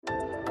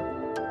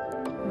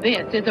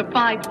This is a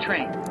 5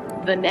 train.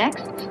 The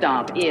next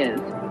stop is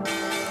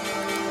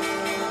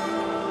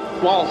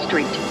Wall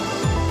Street.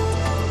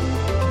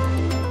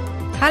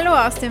 Hallo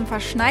aus dem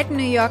verschneiten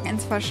New York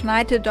ins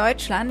verschneite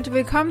Deutschland.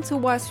 Willkommen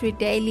zu Wall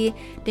Street Daily,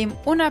 dem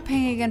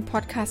unabhängigen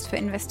Podcast für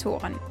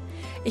Investoren.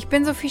 Ich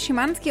bin Sophie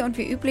Schimanski und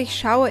wie üblich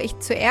schaue ich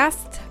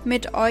zuerst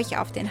mit euch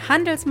auf den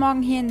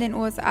Handelsmorgen hier in den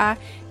USA.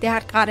 Der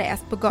hat gerade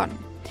erst begonnen.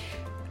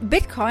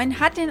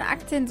 Bitcoin hat den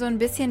Aktien so ein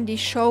bisschen die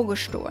Show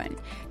gestohlen.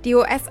 Die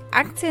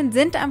US-Aktien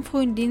sind am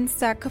frühen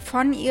Dienstag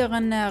von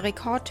ihren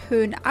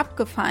Rekordhöhen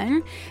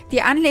abgefallen.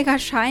 Die Anleger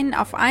scheinen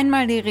auf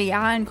einmal die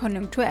realen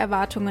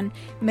Konjunkturerwartungen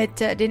mit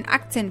den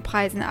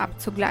Aktienpreisen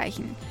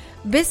abzugleichen.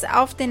 Bis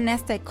auf den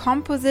Nasdaq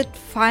Composite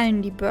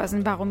fallen die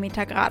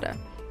Börsenbarometer gerade.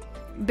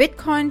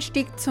 Bitcoin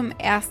stieg zum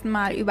ersten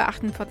Mal über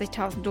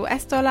 48.000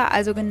 US-Dollar,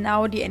 also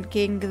genau die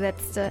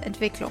entgegengesetzte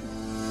Entwicklung.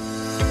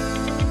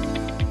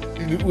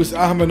 In den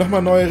USA haben wir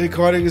nochmal neue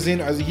Rekorde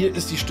gesehen, also hier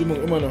ist die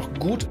Stimmung immer noch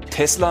gut.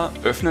 Tesla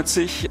öffnet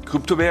sich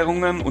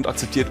Kryptowährungen und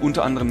akzeptiert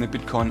unter anderem den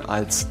Bitcoin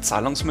als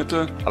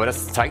Zahlungsmittel. Aber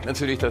das zeigt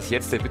natürlich, dass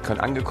jetzt der Bitcoin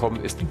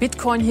angekommen ist.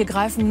 Bitcoin, hier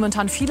greifen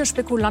momentan viele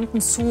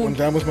Spekulanten zu. Und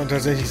da muss man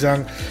tatsächlich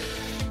sagen,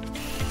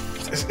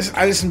 es ist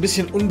alles ein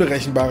bisschen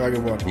unberechenbarer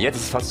geworden. Jetzt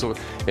ist es fast so,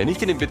 wer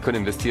nicht in den Bitcoin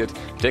investiert,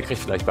 der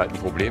kriegt vielleicht bald ein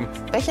Problem.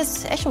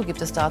 Welches Echo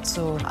gibt es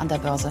dazu an der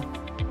Börse?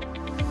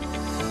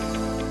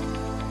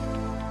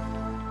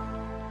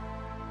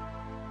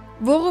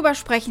 Worüber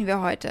sprechen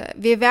wir heute?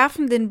 Wir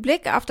werfen den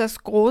Blick auf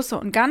das Große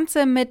und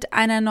Ganze mit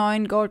einer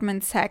neuen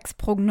Goldman Sachs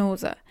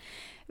Prognose.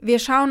 Wir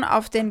schauen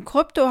auf den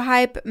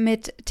Krypto-Hype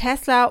mit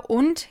Tesla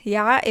und,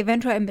 ja,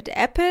 eventuell mit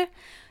Apple.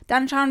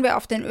 Dann schauen wir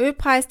auf den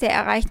Ölpreis, der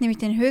erreicht nämlich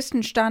den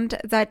höchsten Stand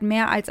seit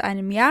mehr als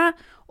einem Jahr.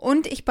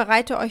 Und ich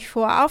bereite euch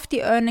vor auf die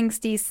Earnings,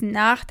 die es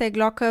nach der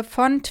Glocke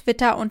von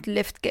Twitter und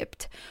Lyft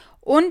gibt.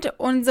 Und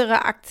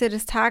unsere Aktie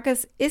des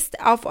Tages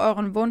ist auf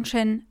euren Wunsch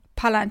hin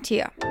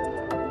Palantir.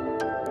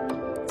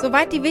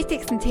 Soweit die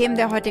wichtigsten Themen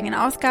der heutigen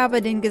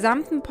Ausgabe. Den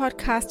gesamten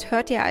Podcast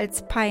hört ihr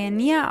als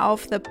Pioneer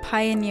auf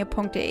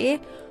thepioneer.de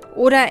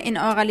oder in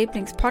eurer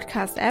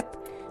Lieblings-Podcast-App.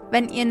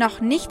 Wenn ihr noch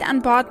nicht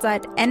an Bord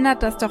seid,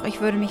 ändert das doch, ich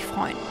würde mich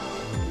freuen.